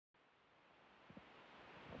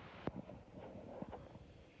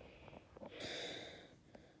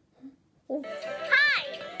Hi,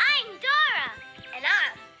 I'm Dora, and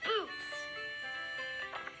I'm Boots.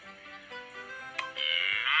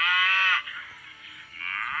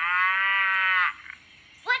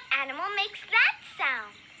 What animal makes that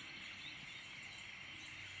sound?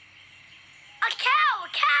 A cow, a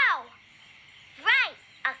cow! Right,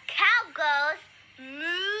 a cow goes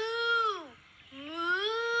moo,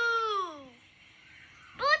 moo.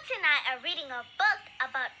 Boots and I are reading a book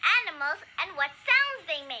about animals and what sounds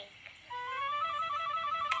they make.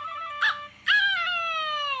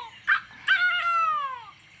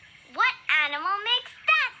 What animal makes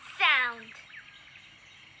that sound?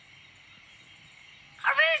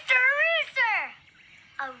 A rooster, a rooster!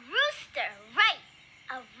 A rooster, right.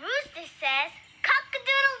 A rooster says,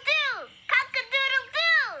 cock-a-doodle-doo,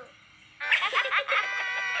 cock-a-doodle-doo.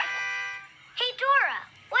 Hey, Dora,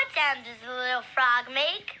 what sound does the little frog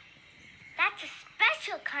make? That's a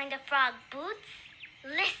special kind of frog, Boots.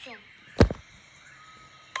 Listen.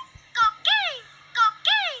 Coqui,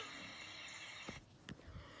 coqui.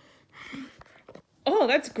 Oh,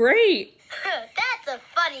 that's great. That's a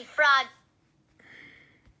funny frog.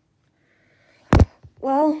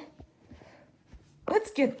 Well,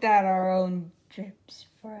 let's get that our own chips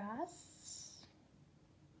for us.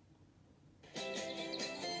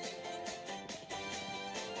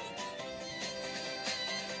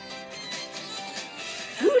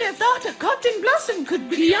 Who'd have thought a cotton blossom could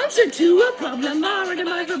be the answer to a problem? Already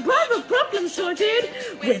my problem sorted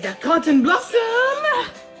with a cotton blossom.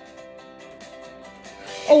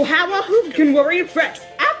 Oh, how a hoop can worry and fret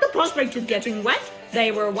at the prospect of getting wet.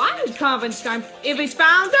 They were wild, carving stamped. If it's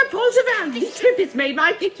found, their pulls around. This trip is made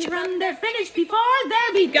my picture and they're finished before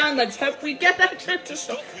they're begun. Let's hope we get that trip to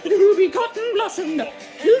show the ruby cotton blossom.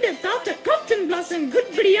 Who'd have thought a cotton blossom could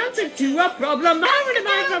be the answer to a problem? Already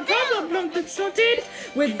my problem could sorted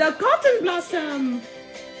with the cotton blossom.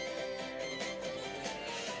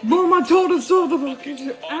 Mom, I told us all the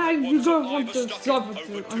bucket. I don't want to stop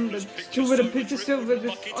it. I'm with a picture still with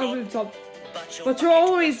this over the top. But you're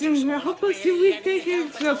always in here. Help us do we take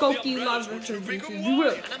it to Coqui love it. You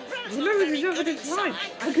will. Remember the job is right.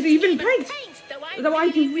 I could even paint. Though I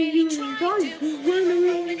can read you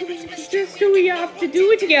just so we have to do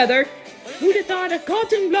it together. Who'd have thought a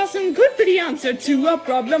cotton blossom could be the answer to a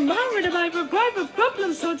problem? Already my private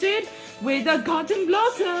problem sorted with a cotton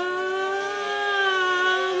blossom.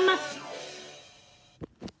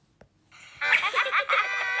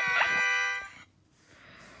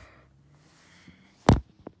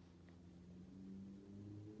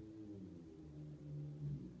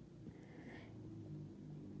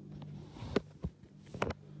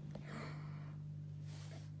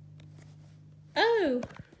 Oh.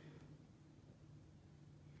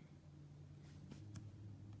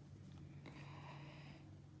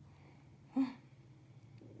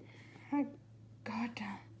 I got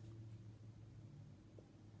down.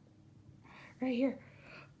 Right here.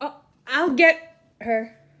 Oh, I'll get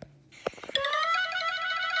her.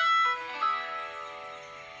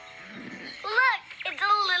 Look, it's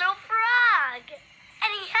a little frog.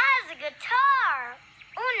 And he has a guitar.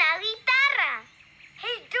 Una guitarra.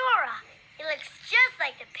 Hey, Dora, he looks just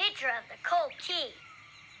like the picture of the Coqui.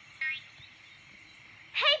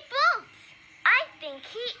 Hey, Boots, I think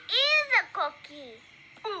he is a Coqui.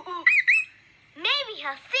 Ooh, ooh. Maybe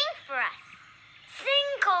he'll sing for us. Sing,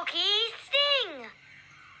 Coqui, sing.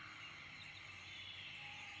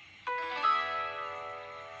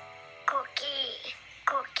 Coqui,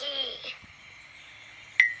 Coqui.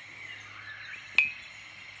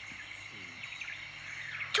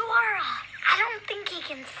 Dora, I don't think he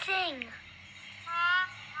can sing.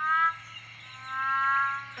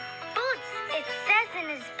 Boots, it says in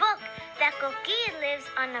his book that Coqui lives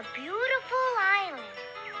on a beautiful island.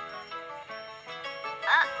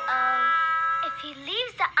 Uh-oh. If he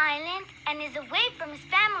leaves the island and is away from his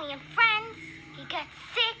family and friends, he gets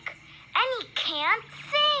sick and he can't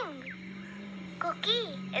sing.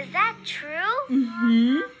 Coqui, is that true?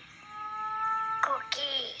 Mm-hmm.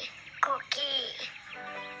 Coqui, Coqui.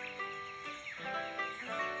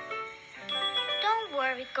 Don't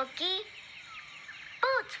worry, Coqui.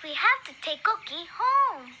 Boots, we have to take Coqui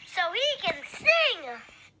home so he can sing.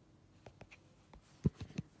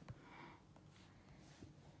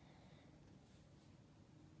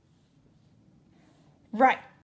 Right.